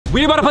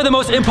We're about to play the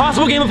most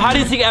impossible game of hide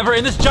and seek ever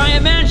in this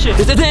giant mansion.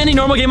 This isn't any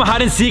normal game of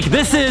hide and seek.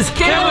 This is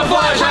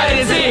Camouflage Hide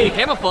and Seek.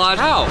 Camouflage?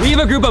 How? We have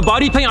a group of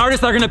body paint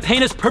artists that are gonna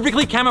paint us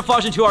perfectly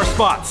camouflaged into our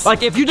spots.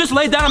 Like if you just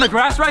laid down on the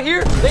grass right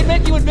here, they'd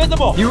make you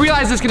invisible. You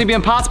realize it's gonna be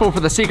impossible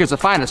for the seekers to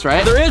find us,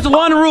 right? There is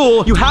one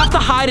rule. You have to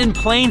hide in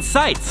plain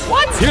sight.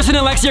 What? Pearson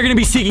and Lexi are gonna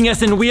be seeking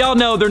us, and we all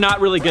know they're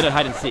not really good at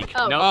hide and seek.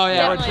 Oh, Oh,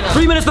 yeah.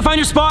 3 minutes to find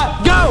your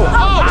spot. Go!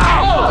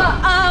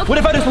 What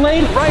if I just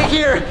laid right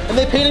here and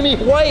they painted me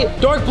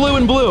white, dark blue,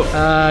 and blue?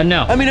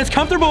 No. I mean, it's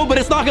comfortable, but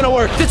it's not gonna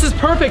work. This is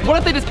perfect. What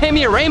if they just paint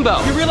me a rainbow?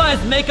 You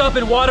realize makeup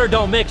and water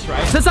don't mix,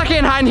 right? Since I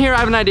can't hide in here, I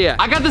have an idea.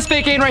 I got this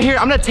fake aid right here.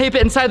 I'm gonna tape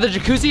it inside the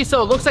jacuzzi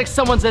so it looks like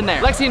someone's in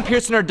there. Lexi and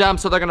Pearson are dumb,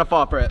 so they're gonna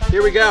fall for it.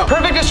 Here we go.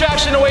 Perfect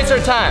distraction to waste our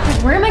time.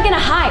 Where am I gonna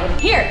hide?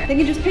 Here, they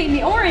can just paint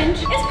me orange.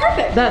 It's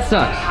perfect. That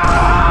sucks.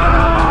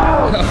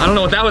 I don't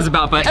know what that was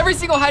about, but every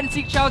single hide and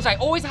seek challenge, I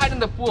always hide in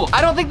the pool.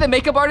 I don't think the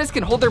makeup artist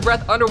can hold their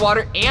breath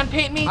underwater and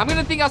paint me. I'm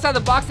gonna think outside the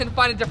box and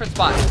find a different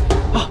spot.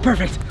 Oh,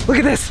 perfect. Look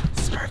at this.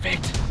 This is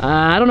perfect.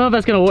 I don't know if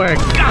that's gonna work.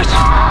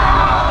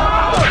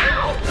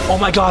 Oh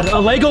my God, a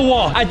Lego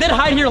wall. I did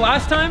hide here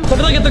last time, so I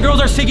feel like if the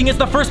girls are seeking, it's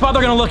the first spot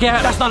they're gonna look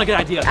at. That's not a good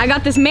idea. I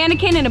got this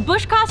mannequin in a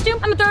bush costume.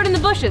 I'm gonna throw it in the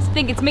bushes.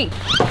 Think it's me.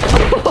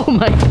 Oh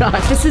my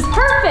gosh. This is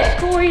perfect.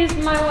 Corey's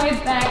my way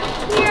back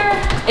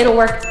here. It'll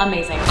work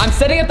amazing. I'm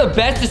setting up the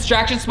best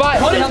distraction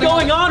spot. What is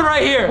going on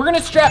right here? We're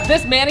gonna strap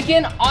this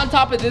mannequin on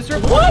top of this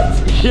roof.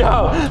 What?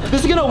 Yo,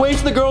 this is gonna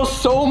waste the girls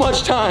so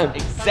much time.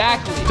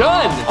 Exactly.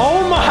 Done.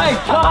 Oh my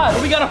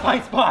God. We gotta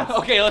find spots.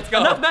 Okay, let's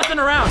go. Enough messing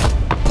around.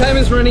 Time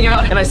is running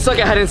out, and I suck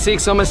at hide and seek,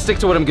 so I'm gonna stick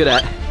to what I'm good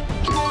at.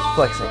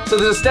 Flexing. So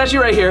there's a statue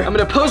right here. I'm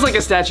gonna pose like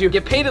a statue,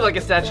 get painted like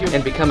a statue,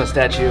 and become a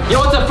statue.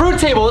 Yo, it's a fruit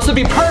table. This would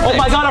be perfect. Oh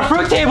my God, a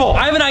fruit table.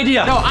 I have an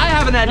idea. No, I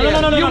have an idea.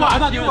 No, You I'm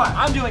watch, not you doing it. watch.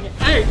 I'm doing it.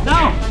 Hey,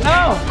 no.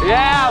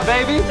 Yeah,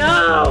 baby.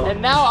 No.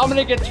 And now I'm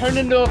gonna get turned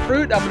into a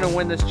fruit. I'm gonna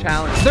win this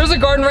challenge. There's a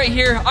garden right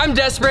here. I'm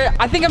desperate.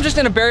 I think I'm just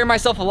gonna bury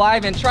myself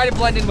alive and try to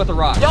blend in with a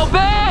rock. Yo,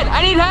 Ben,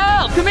 I need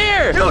help. Come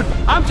here. Dude,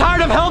 I'm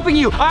tired of helping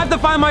you. I have to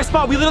find my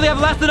spot. We literally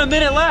have less than a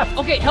minute left.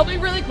 Okay, help me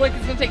really quick.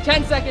 It's gonna take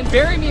 10 seconds.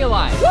 Bury me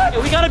alive. What?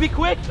 Hey, we gotta be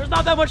quick. There's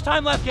not that much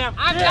time left, Cam.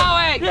 I'm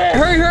going. Yeah.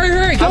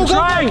 Hurry. I'm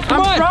trying. Come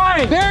on.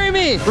 trying. Bury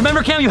me.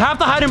 Remember, Cam, you have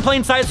to hide in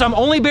plain sight, so I'm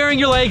only burying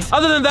your legs.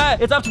 Other than that,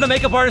 it's up to the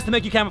makeup artist to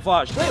make you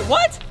camouflage. Wait,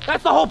 what?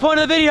 That's the whole point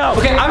of the video.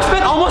 Okay, I've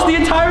spent almost the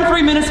entire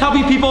 3 minutes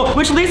helping people,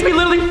 which leaves me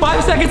literally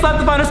 5 seconds left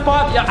to find a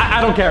spot. Yeah,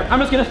 I don't care. I'm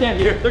just gonna stand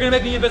here. They're gonna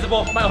make me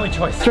invisible. My only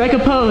choice. Strike a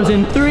pose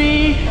in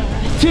 3,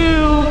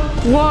 2,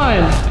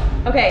 1.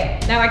 Okay,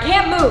 now I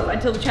can't move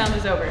until the challenge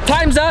is over.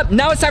 Time's up.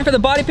 Now it's time for the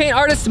body paint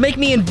artist to make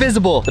me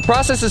invisible. The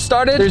process has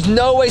started. There's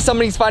no way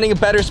somebody's finding a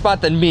better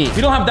spot than me. We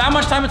don't have that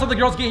much time until the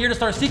girls get here to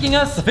start seeking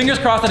us. So fingers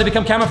crossed that I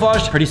become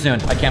camouflaged pretty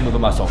soon. I can't move a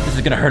muscle. This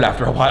is gonna hurt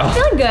after a while.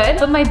 Feeling good,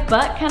 but my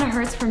butt kind of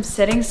hurts from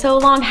sitting so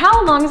long.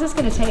 How long is this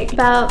gonna take?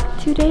 About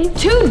 2 days.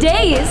 2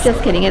 days?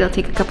 Just kidding, it'll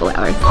take a couple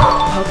hours. Okay,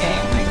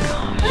 oh my gosh.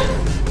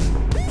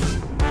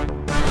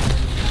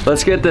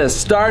 Let's get this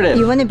started.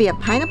 You want to be a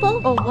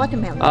pineapple or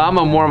watermelon? I'm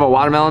more of a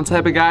watermelon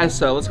type of guy,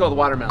 so let's go with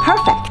watermelon.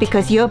 Perfect,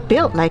 because you're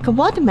built like a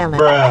watermelon.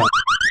 I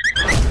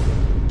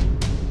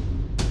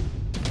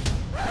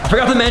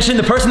forgot to mention,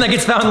 the person that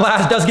gets found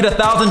last does get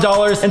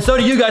 $1,000, and so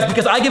do you guys,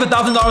 because I give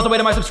 $1,000 away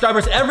to my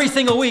subscribers every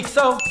single week,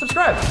 so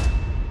subscribe.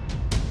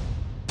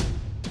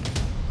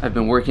 I've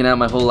been working out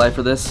my whole life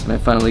for this, and I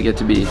finally get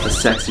to be a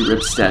sexy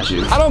ripped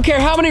statue. I don't care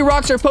how many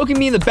rocks are poking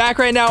me in the back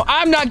right now.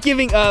 I'm not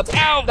giving up.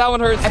 Ow, that one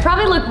hurts. I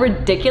probably look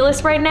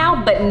ridiculous right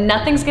now, but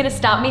nothing's gonna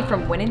stop me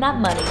from winning that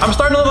money. I'm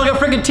starting to look like a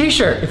freaking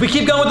t-shirt. If we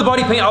keep going with the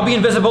body paint, I'll be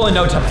invisible in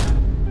no time.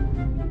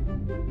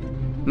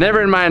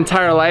 Never in my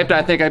entire life did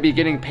I think I'd be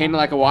getting painted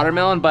like a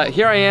watermelon, but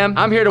here I am.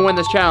 I'm here to win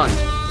this challenge.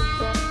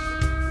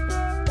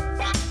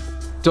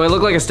 Do I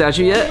look like a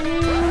statue yet?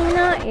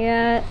 Not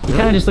yet. You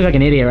kind of just look like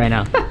an idiot right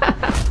now.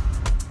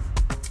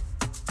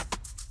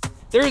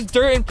 There's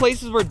dirt in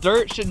places where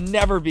dirt should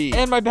never be.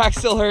 And my back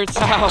still hurts.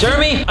 Ow.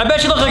 Jeremy, I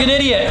bet you look like an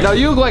idiot. No,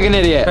 you look like an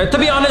idiot. To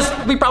be honest,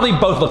 we probably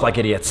both look like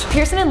idiots.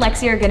 Pearson and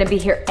Lexi are gonna be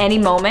here any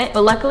moment,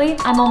 but luckily,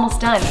 I'm almost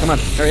done. Come on,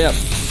 hurry up.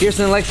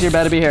 Pearson and Lexi are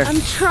about to be here.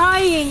 I'm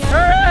trying.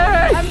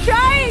 Hurry! I'm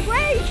trying,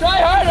 wait. Try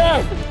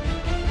harder!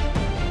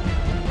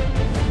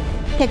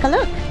 Take a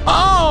look.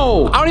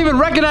 Oh! I don't even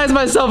recognize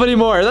myself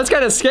anymore. That's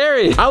kind of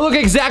scary. I look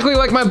exactly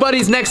like my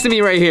buddies next to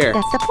me right here.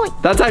 That's the point.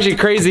 That's actually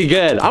crazy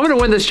good. I'm gonna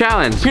win this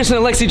challenge. Pearson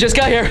and Lexi just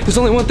got here. There's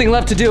only one thing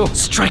left to do.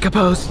 Strike a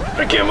pose.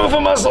 I can't move a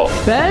muscle.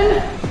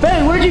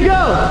 Ben, where'd you go?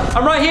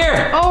 I'm right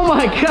here. Oh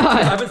my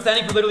God. I've been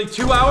standing for literally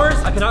 2 hours.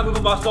 I cannot move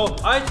a muscle.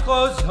 Eyes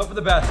closed, hope for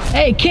the best.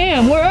 Hey,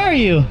 Cam, where are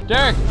you?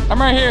 Derek,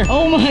 I'm right here.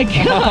 Oh my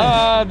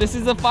God. This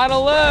is the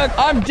final look.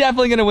 I'm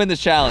definitely gonna win this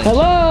challenge.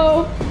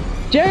 Hello?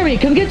 Jeremy,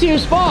 come get to your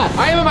spot.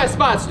 I am in my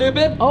spot,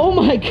 stupid. Oh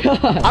my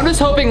God. I'm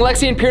just hoping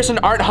Lexi and Pearson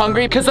aren't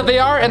hungry, because if they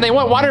are and they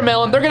want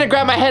watermelon, they're gonna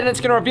grab my head and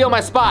it's gonna reveal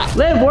my spot.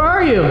 Liv, where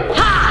are you?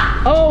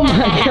 Ha! Oh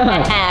my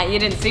God. You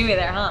didn't see me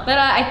there, huh? But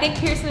I think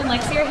Pearson and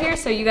Lexi are here,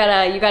 so you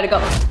gotta go.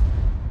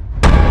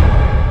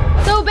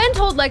 So Ben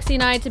told Lexi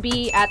and I to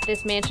be at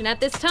this mansion at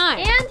this time.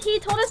 And he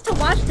told us to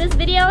watch this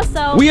video,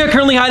 so... We are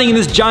currently hiding in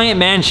this giant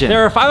mansion.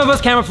 There are 5 of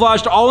us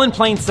camouflaged, all in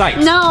plain sight.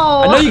 No.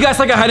 I know you guys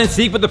like a hide and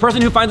seek, but the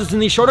person who finds us in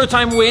the shorter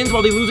time wins,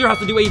 while the loser has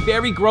to do a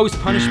very gross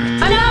punishment.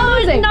 No,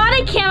 it's not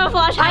a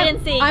camouflage hide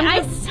and seek.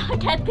 I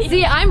suck at these.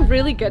 See, I'm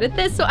really good at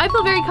this, so I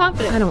feel very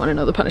confident. I don't want to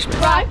know the punishment.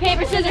 Rock,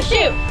 paper, scissors,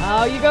 shoot.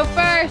 Oh, you go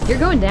first. You're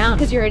going down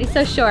because you're already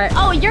so short.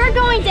 Oh, you're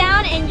going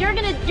down and you're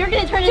gonna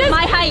turn into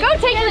my height. Go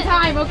take your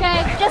time,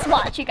 okay? Just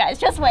watch, you guys.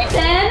 Just wait.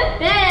 Ben.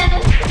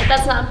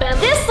 That's not Ben.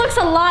 This looks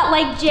a lot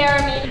like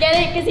Jeremy. Get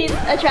it? Because he's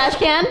a trash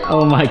can.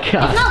 Oh my It's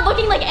god. not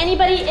looking like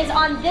anybody is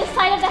on this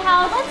side of the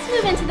house. Let's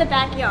move into the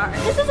backyard.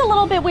 This is a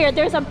little bit weird.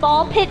 There's a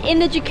ball pit in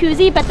the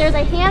jacuzzi, but there's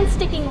a hand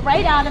sticking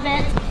right out of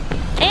it.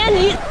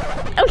 And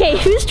okay,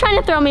 who's trying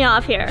to throw me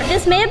off here?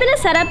 This may have been a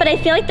setup, but I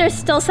feel like there's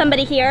still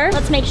somebody here.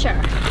 Let's make sure.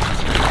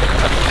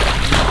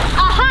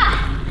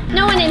 Aha!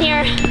 No one in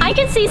here. I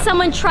can see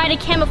someone try to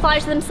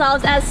camouflage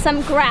themselves as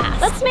some grass.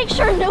 Let's make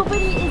sure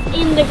nobody is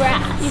in the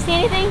grass. You see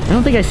anything? I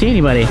don't think I see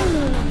anybody.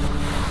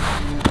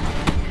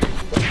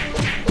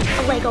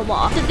 A Lego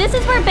wall. So this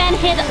is where Ben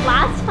hid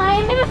last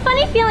time. I have a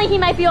funny feeling he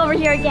might be over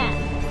here again.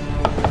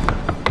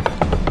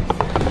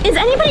 Is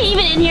anybody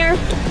even in here?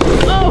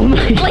 Oh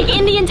my god. Like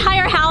in the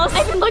entire house?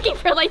 I've been looking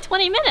for like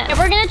 20 minutes. And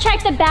we're gonna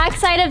check the back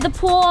side of the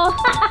pool.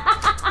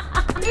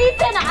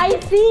 Ethan, I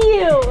see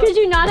you. Could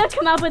you not have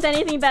come up with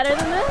anything better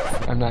than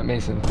this? I'm not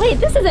Mason. Wait,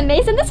 this isn't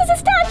Mason, this is a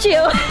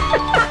statue.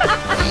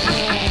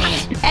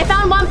 I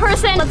found one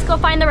person, let's go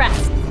find the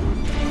rest.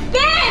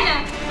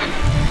 Ben!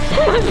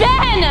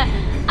 Ben!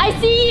 I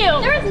see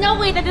you. There is no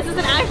way that this is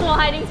an actual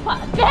hiding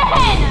spot.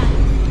 Ben!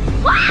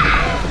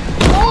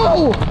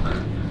 Oh!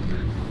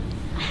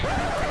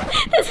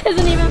 This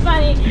isn't even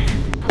funny.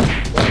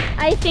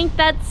 I think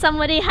that's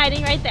somebody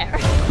hiding right there.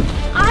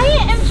 I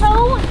am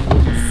so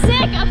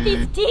sick of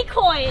these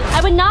decoys.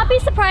 I would not be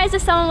surprised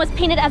if someone was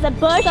painted as a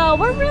bush, so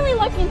we're really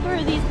looking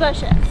through these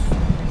bushes.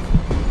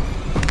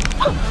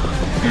 Oh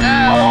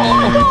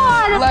my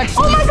god! Lexi.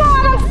 Oh my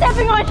god, I'm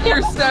stepping on you!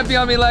 You're stepping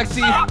on me,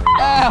 Lexi.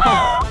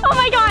 Ow. Oh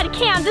my god,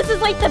 Cam, this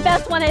is like the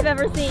best one I've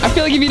ever seen. I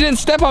feel like if you didn't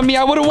step on me,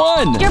 I would have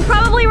won. You're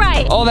probably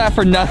right. All that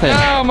for nothing.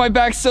 Oh, my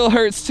back still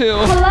hurts too.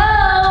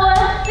 Hello?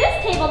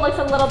 This table looks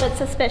a little bit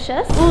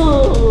suspicious.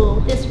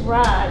 Ooh, this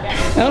rug.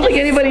 I don't think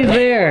anybody's We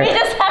there.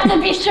 just have to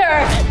be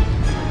sure.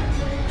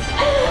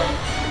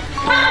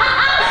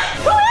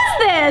 Who is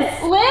this?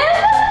 Liz?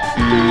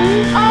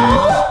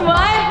 Oh,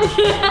 what?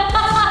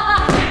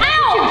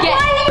 Ow! Why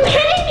are you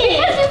hitting me?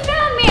 Because you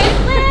found me.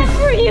 Liz,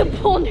 were you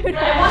bull noodle? I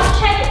want to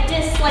check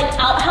this like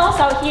outhouse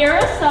out here,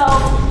 so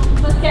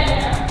let's get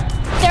there.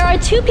 There are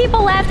 2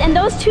 people left, and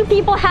those 2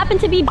 people happen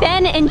to be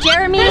Ben and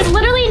Jeremy. There's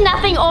literally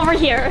nothing over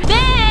here.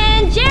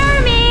 Ben,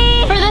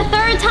 Jeremy! For the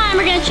 3rd time,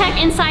 we're gonna check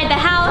inside the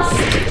house.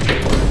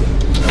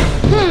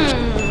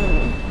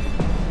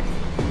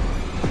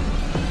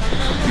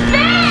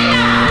 Ben!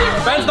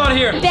 Ben's not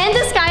here. Ben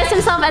disguised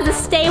himself as a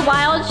Stay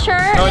Wild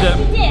shirt. No, I Yes,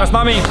 he didn't. did. That's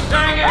not me.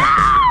 Dang it.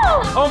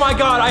 Ow! Oh my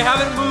god, I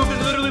haven't moved in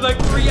literally like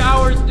 3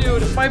 hours,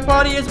 dude. My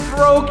body is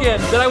broken.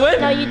 Did I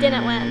win? No, you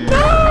didn't win.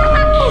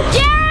 No!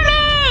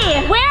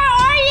 Jeremy! Where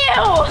are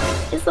you?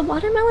 Is the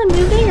watermelon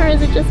moving or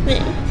is it just me?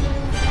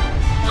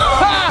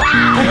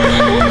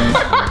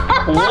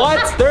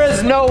 What? There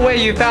is no way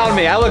you found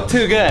me. I look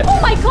too good. Oh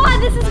my god,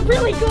 this is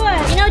really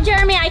good. You know,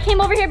 Jeremy, I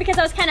came over here because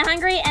I was kind of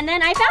hungry and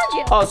then I found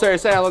you. Oh, so you're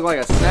saying I look like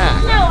a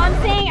snack? No, I'm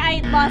saying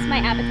I lost my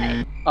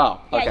appetite. Oh,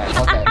 okay.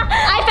 Yeah. Okay.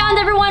 I found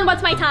everyone.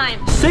 What's my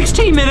time?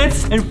 16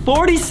 minutes and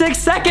 46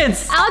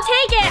 seconds. I'll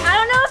take it. I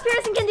don't know if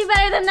Pearson can do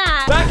better than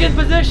that. Back in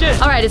position.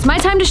 All right, it's my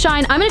time to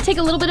shine. I'm gonna take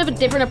a little bit of a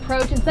different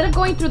approach. Instead of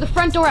going through the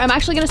front door, I'm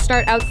actually gonna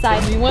start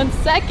outside. Give me 1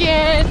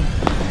 second.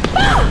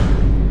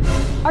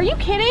 Are you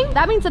kidding?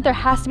 That means that there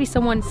has to be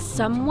someone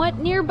somewhat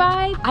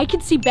nearby. I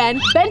can see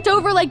Ben bent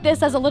over like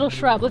this as a little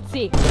shrub. Let's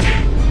see.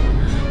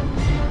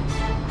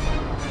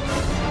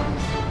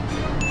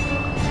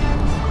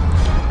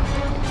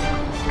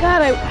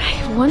 God, I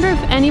wonder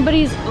if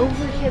anybody's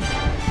over here.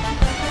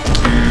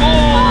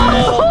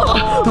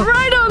 Oh!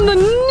 Right on the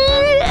knee!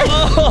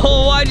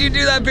 Oh, why'd you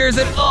do that,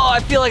 Pearson? Oh,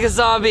 I feel like a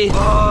zombie.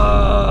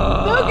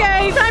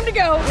 Okay, time to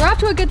go. We're off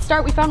to a good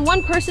start. We found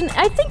one person,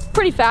 I think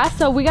pretty fast,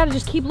 so we gotta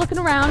just keep looking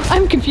around.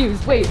 I'm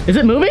confused. Wait. Is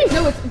it moving?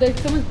 No,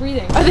 someone's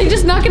breathing. Are they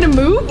just not gonna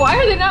move? Why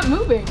are they not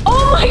moving?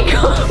 Oh my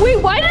god! Wait,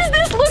 why does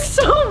this look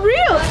so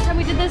real? Last time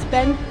we did this,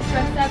 Ben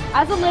dressed up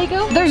as a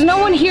Lego. There's no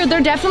one here.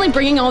 They're definitely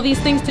bringing all these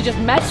things to just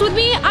mess with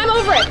me. I'm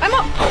over it.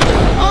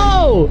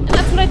 Oh! And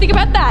that's what I think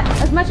about that.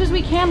 As much as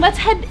we can, let's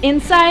head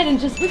inside and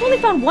we've only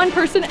found one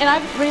person and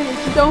I've ran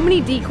into so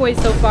many decoys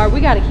so far. We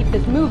gotta keep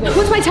this moving.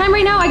 What's my time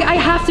right now? I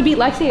have to beat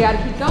Lexi. I gotta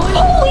keep going.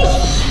 Holy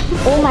sh!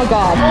 Oh my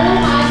god. Oh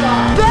my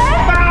god.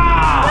 Ben!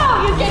 No,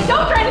 you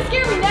don't try to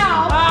scare me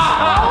now.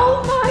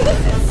 Oh my, this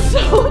is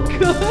so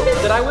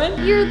good. Did I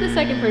win? You're the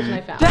second person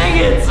I found. Dang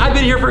it! I've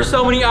been here for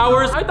so many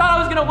hours. I thought I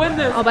was gonna win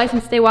this. I'll buy some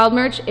Stay Wild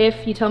merch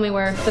if you tell me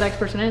where the next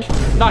person is.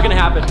 Not gonna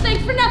happen.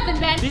 Thanks for nothing,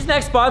 Ben. These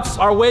next spots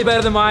are way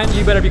better than mine.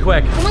 You better be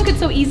quick. Someone could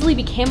so easily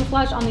be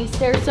camouflaged on these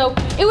stairs, so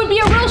it would be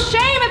a real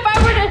shame if I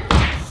were to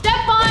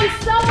step on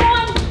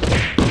someone.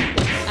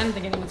 I don't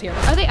think anyone's here.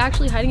 Are they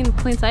actually hiding in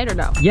plain sight or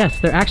no? Yes,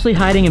 they're actually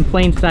hiding in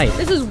plain sight.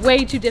 This is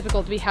way too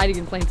difficult to be hiding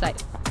in plain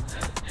sight.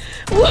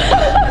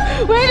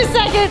 Wait a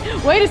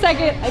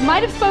second. I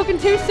might have spoken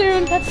too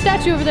soon. That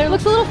statue over there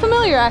looks a little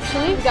familiar,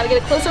 actually. We gotta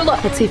get a closer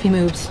look. Let's see if he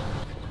moves.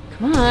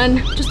 Come on.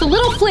 Just a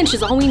little flinch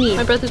is all we need.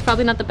 My breath is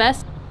probably not the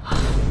best.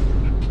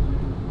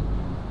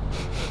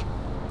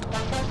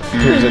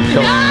 Here's a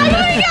kill. You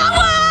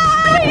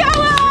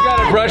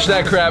gotta brush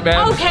that crap,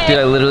 man. Okay. Dude,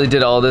 I literally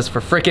did all this for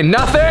freaking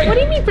nothing. What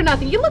do you mean for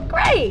nothing? You look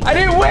great. I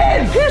didn't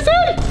win.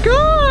 Pearson,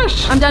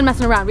 gosh. I'm done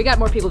messing around. We got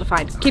more people to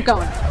find. Keep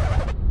going.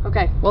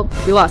 Okay, well,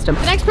 we lost him.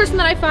 The next person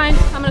that I find,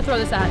 I'm gonna throw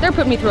this at. They're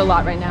putting me through a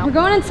lot right now. We're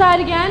going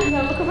inside again. We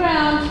gotta look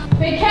around.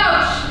 Big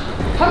couch,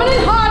 coming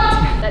in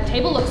hot. That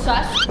table looks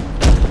sus.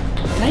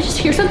 Did I just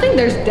hear something?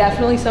 There's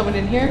definitely someone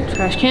in here.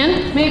 Trash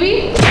can,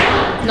 maybe?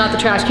 Not the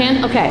trash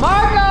can. Okay.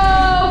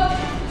 Marco!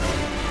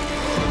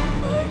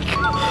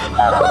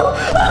 Oh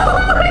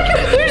my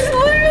God, there's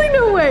literally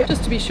no way.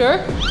 Just to be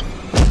sure.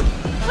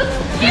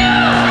 You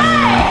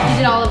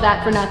did all of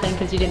that for nothing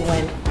because you didn't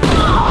win.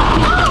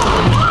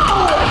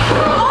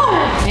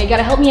 Hey, you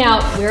gotta help me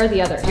out. Where are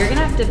the others? You're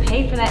gonna have to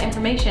pay for that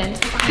information.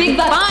 Big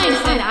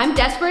Fine. I'm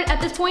desperate at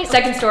this point.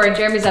 Second story,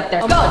 Jeremy's up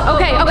there. Go.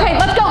 Okay,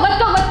 let's go.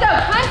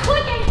 I'm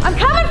clicking. I'm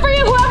coming for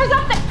you, whoever's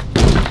up there.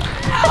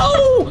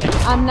 Oh!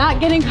 I'm not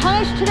getting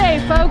punished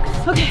today, folks.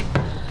 Okay.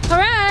 All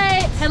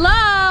right.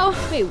 Hello.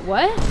 Wait,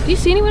 what? Do you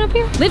see anyone up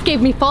here? Liv gave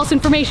me false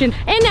information,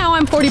 and now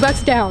I'm 40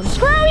 bucks down.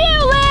 Screw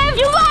you, Liv!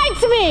 You lied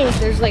to me!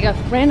 There's like a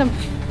random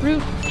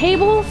fruit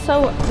table,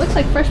 so it looks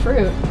like fresh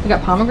fruit. We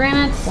got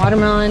pomegranates,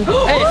 watermelon. Hey.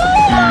 Oh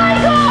my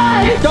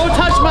God! Don't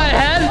touch my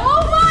head.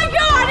 Oh my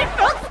God! It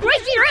feels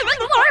squishier than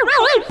the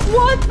watermelon!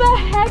 What the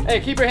heck? Hey,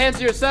 keep your hands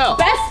to yourself.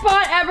 Best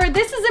spot ever.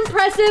 This is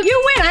impressive.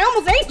 You win. I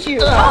almost ate you.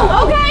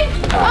 Oh, okay.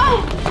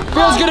 Oh.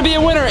 Girl's gonna be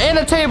a winner and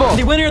a table.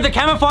 The winner of the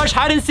camouflage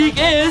hide and seek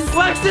is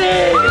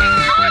Lexi.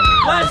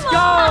 Let's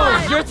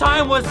go. Your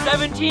time was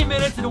 17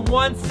 minutes and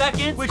 1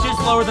 second, which is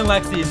slower than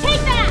Lexi's. Take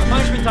that.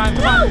 Punishment time.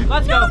 Come on.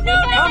 Let's go.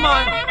 Come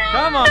on.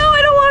 Come on. No,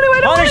 I don't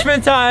want to.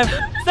 Punishment time.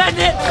 Send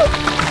it.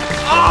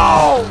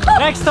 Oh.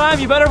 Next time,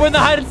 you better win the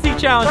hide and seek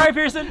challenge. Sorry,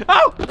 Pearson.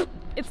 Oh.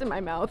 It's in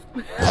my mouth.